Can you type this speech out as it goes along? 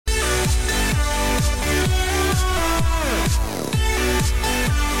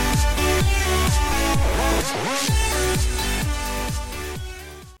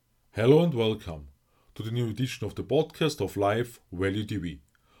Hello and welcome to the new edition of the podcast of Life Value TV,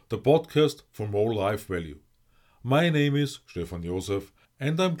 the podcast for more life value. My name is Stefan Josef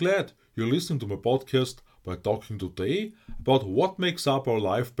and I'm glad you're listening to my podcast by talking today about what makes up our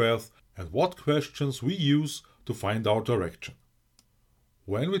life path and what questions we use to find our direction.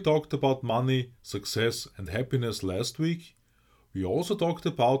 When we talked about money, success and happiness last week, we also talked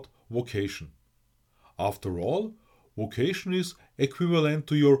about vocation. After all, vocation is equivalent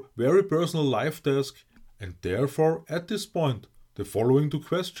to your very personal life task, and therefore, at this point, the following two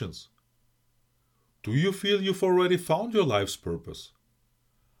questions. Do you feel you've already found your life's purpose?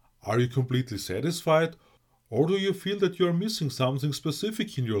 Are you completely satisfied, or do you feel that you are missing something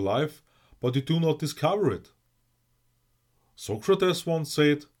specific in your life, but you do not discover it? Socrates once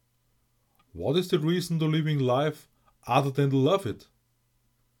said, "What is the reason to living life other than to love it?"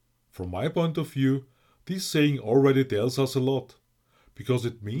 From my point of view, this saying already tells us a lot, because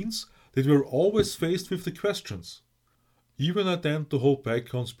it means that we are always faced with the questions. Even I tend to hold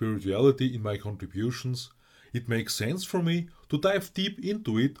back on spirituality in my contributions, it makes sense for me to dive deep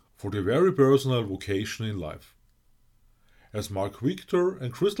into it for the very personal vocation in life. As Mark Victor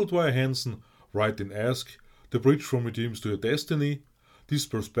and Crystal Dwyer Hansen write in Ask, The Bridge from Your Dreams to Your Destiny, this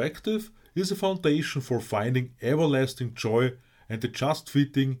perspective is a foundation for finding everlasting joy and a just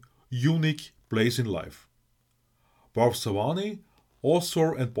fitting, unique place in life. Parth Savani,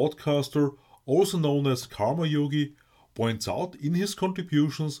 author and podcaster, also known as Karma Yogi, points out in his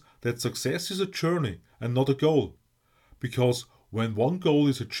contributions that success is a journey and not a goal, because when one goal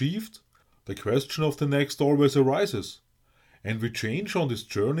is achieved, the question of the next always arises, and we change on this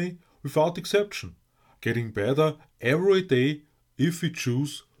journey without exception, getting better every day if we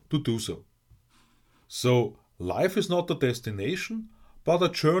choose to do so. So, life is not a destination, but a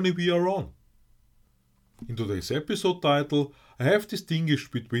journey we are on. In today's episode title, I have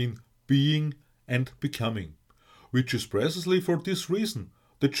distinguished between being and becoming, which is precisely for this reason,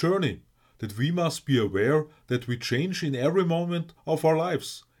 the journey, that we must be aware that we change in every moment of our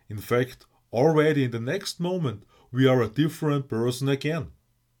lives. In fact, already in the next moment, we are a different person again.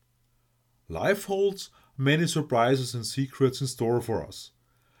 Life holds many surprises and secrets in store for us,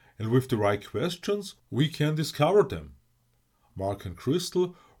 and with the right questions, we can discover them. Mark and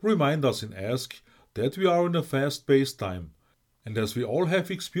Crystal remind us in Ask that we are in a fast-paced time, and as we all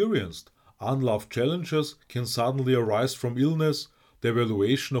have experienced, unloved challenges can suddenly arise from illness, the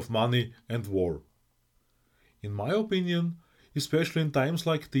evaluation of money and war. In my opinion, especially in times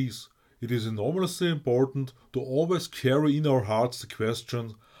like these, it is enormously important to always carry in our hearts the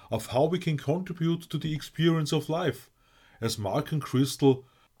question of how we can contribute to the experience of life, as Mark and Crystal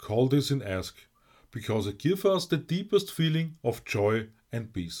call this in Ask, because it gives us the deepest feeling of joy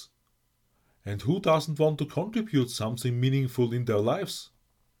and peace. And who doesn't want to contribute something meaningful in their lives?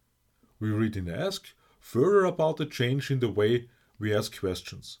 We read in Ask further about the change in the way we ask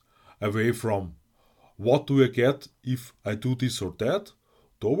questions, away from "what do I get if I do this or that?"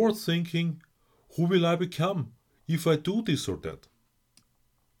 toward thinking "who will I become if I do this or that?"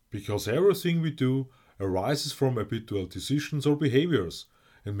 Because everything we do arises from habitual decisions or behaviors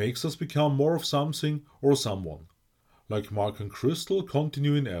and makes us become more of something or someone. Like Mark and Crystal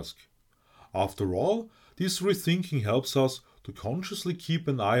continue in Ask. After all, this rethinking helps us to consciously keep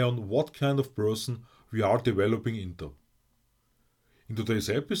an eye on what kind of person we are developing into. In today's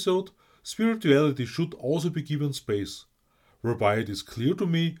episode, spirituality should also be given space, whereby it is clear to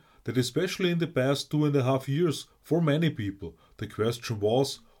me that especially in the past 2.5 years, for many people, the question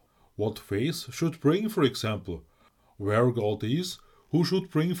was, what faith should bring, for example, where God is, who should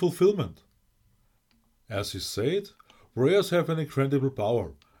bring fulfillment. As is said, prayers have an incredible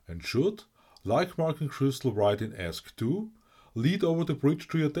power and should, like Mark and Crystal write in Ask 2, lead over the bridge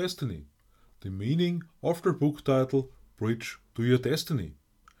to your destiny, the meaning of their book title, Bridge to Your Destiny.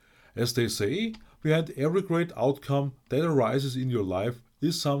 As they say, behind every great outcome that arises in your life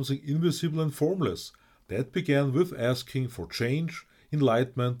is something invisible and formless that began with asking for change,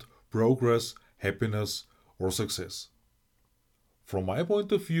 enlightenment, progress, happiness, or success. From my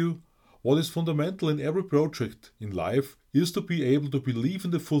point of view, what is fundamental in every project in life is to be able to believe in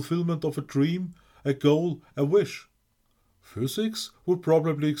the fulfillment of a dream, a goal, a wish. Physics would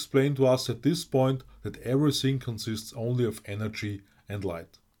probably explain to us at this point that everything consists only of energy and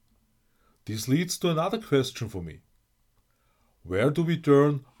light. This leads to another question for me. Where do we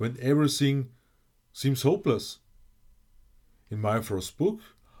turn when everything seems hopeless? In my first book,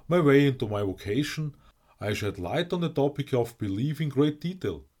 My Way into My Vocation, I shed light on the topic of belief in great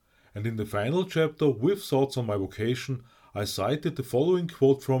detail, and in the final chapter with thoughts on my vocation, I cited the following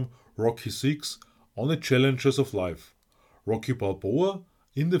quote from Rocky VI on the challenges of life. Rocky Balboa,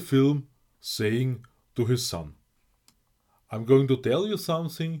 in the film saying to his son, "I'm going to tell you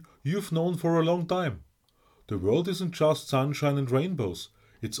something you've known for a long time. The world isn't just sunshine and rainbows,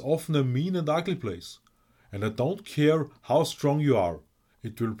 it's often a mean and ugly place. And I don't care how strong you are,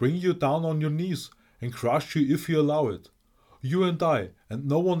 it will bring you down on your knees and crush you if you allow it. You and I and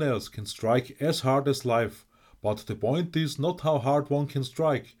no one else can strike as hard as life, but the point is not how hard one can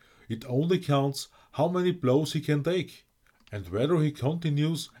strike, it only counts how many blows he can take, and whether he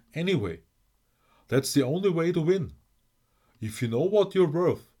continues anyway. That's the only way to win. If you know what you're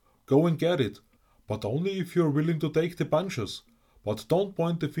worth, go and get it, but only if you're willing to take the punches. But don't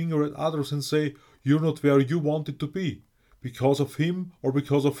point the finger at others and say you're not where you wanted to be, because of him or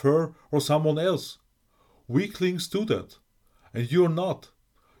because of her or someone else. Weaklings do that, and you're not.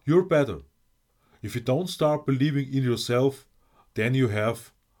 You're better. If you don't start believing in yourself, then you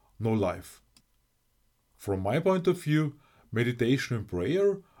have no life." From my point of view, meditation and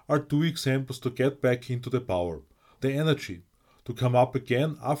prayer are two examples to get back into the power, the energy, to come up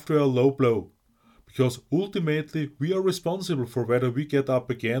again after a low blow. Because ultimately we are responsible for whether we get up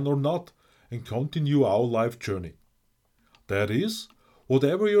again or not and continue our life journey. That is,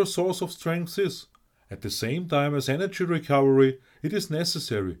 whatever your source of strength is, at the same time as energy recovery, it is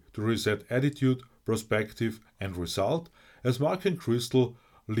necessary to reset attitude, perspective and result, as Mark and Crystal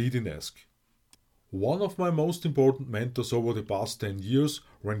lead in Ask. One of my most important mentors over the past 10 years,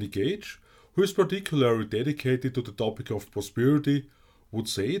 Randy Gage, who is particularly dedicated to the topic of prosperity, would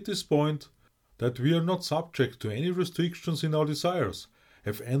say at this point that we are not subject to any restrictions in our desires,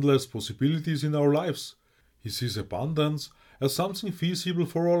 have endless possibilities in our lives. He sees abundance as something feasible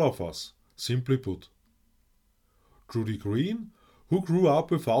for all of us, simply put. Judy Green, who grew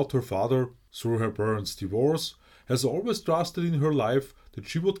up without her father through her parents' divorce, has always trusted in her life that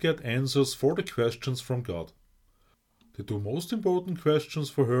she would get answers for the questions from God. The two most important questions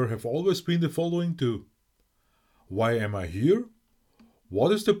for her have always been the following two. Why am I here?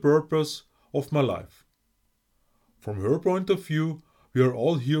 What is the purpose of my life? From her point of view, we are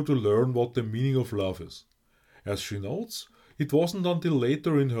all here to learn what the meaning of love is. As she notes, it wasn't until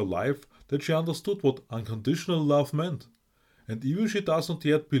later in her life that she understood what unconditional love meant. And even she does not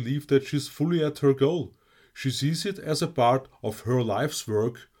yet believe that she is fully at her goal, she sees it as a part of her life's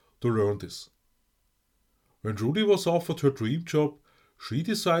work to learn this. When Judy was offered her dream job, she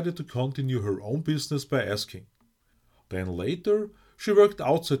decided to continue her own business by asking. Then later, she worked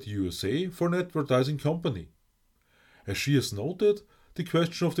outside the USA for an advertising company. As she has noted, the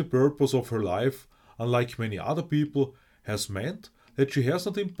question of the purpose of her life, unlike many other people, has meant that she has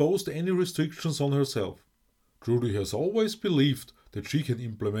not imposed any restrictions on herself. Judy has always believed that she can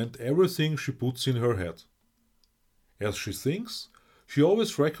implement everything she puts in her head. As she thinks, she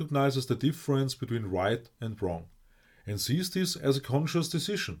always recognizes the difference between right and wrong, and sees this as a conscious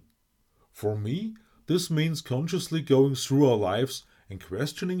decision. For me, this means consciously going through our lives and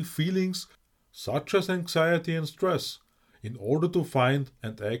questioning feelings such as anxiety and stress in order to find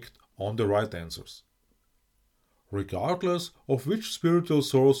and act on the right answers. Regardless of which spiritual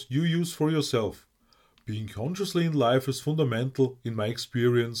source you use for yourself, being consciously in life is fundamental in my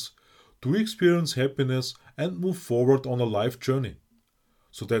experience to experience happiness and move forward on a life journey,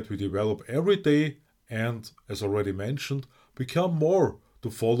 so that we develop every day and, as already mentioned, become more to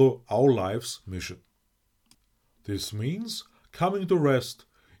follow our life's mission. This means coming to rest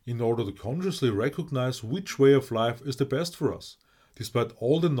in order to consciously recognize which way of life is the best for us, despite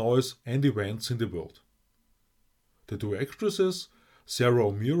all the noise and events in the world. The two actresses, Sarah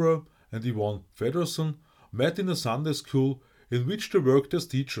O'Meara and Yvonne Fedderson, met in a Sunday school in which they worked as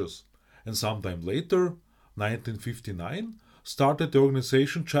teachers, and sometime later, 1959, started the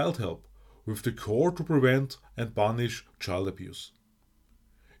organization Child Help, with the core to prevent and punish child abuse.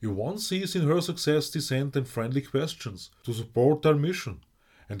 Yvonne sees in her success decent and friendly questions to support their mission,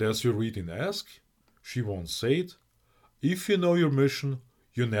 and as you read in Ask, she once said, "If you know your mission,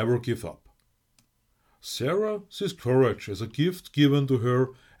 you never give up." Sarah sees courage as a gift given to her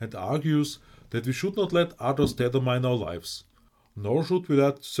and argues that we should not let others determine our lives, nor should we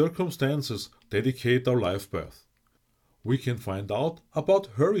let circumstances dedicate our life path. We can find out about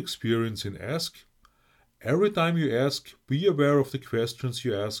her experience in Ask. Every time you ask, be aware of the questions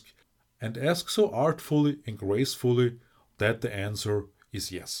you ask, and ask so artfully and gracefully that the answer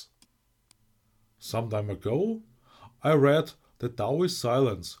is yes. Some time ago, I read The Tao is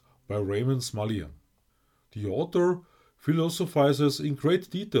Silence by Raymond Smullyan. The author philosophizes in great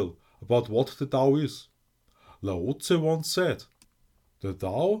detail about what the Tao is. Lao Tse once said, "The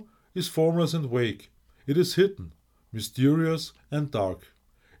Tao is formless and vague. It is hidden, mysterious and dark.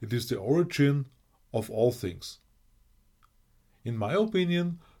 It is the origin of all things." In my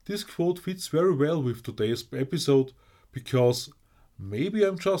opinion, this quote fits very well with today's episode because maybe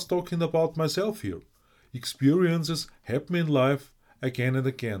I'm just talking about myself here. Experiences happen in life again and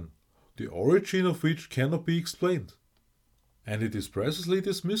again, the origin of which cannot be explained. And it is precisely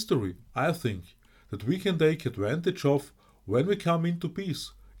this mystery, I think, that we can take advantage of when we come into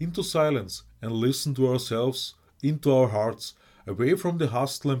peace, into silence, and listen to ourselves, into our hearts, away from the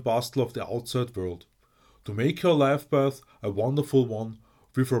hustle and bustle of the outside world, to make our life path a wonderful one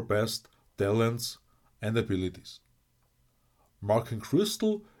with our best talents and abilities. Mark and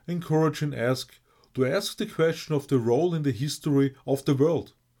Crystal encourage and ask to ask the question of the role in the history of the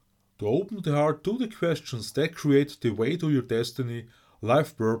world, to open the heart to the questions that create the way to your destiny,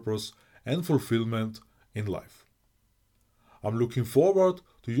 life purpose, and fulfillment in life. I'm looking forward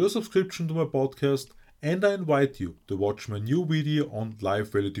to your subscription to my podcast, and I invite you to watch my new video on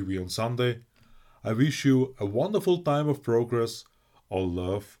Life Value TV on Sunday. I wish you a wonderful time of progress. All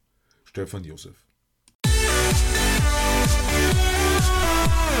love, Stefan Josef.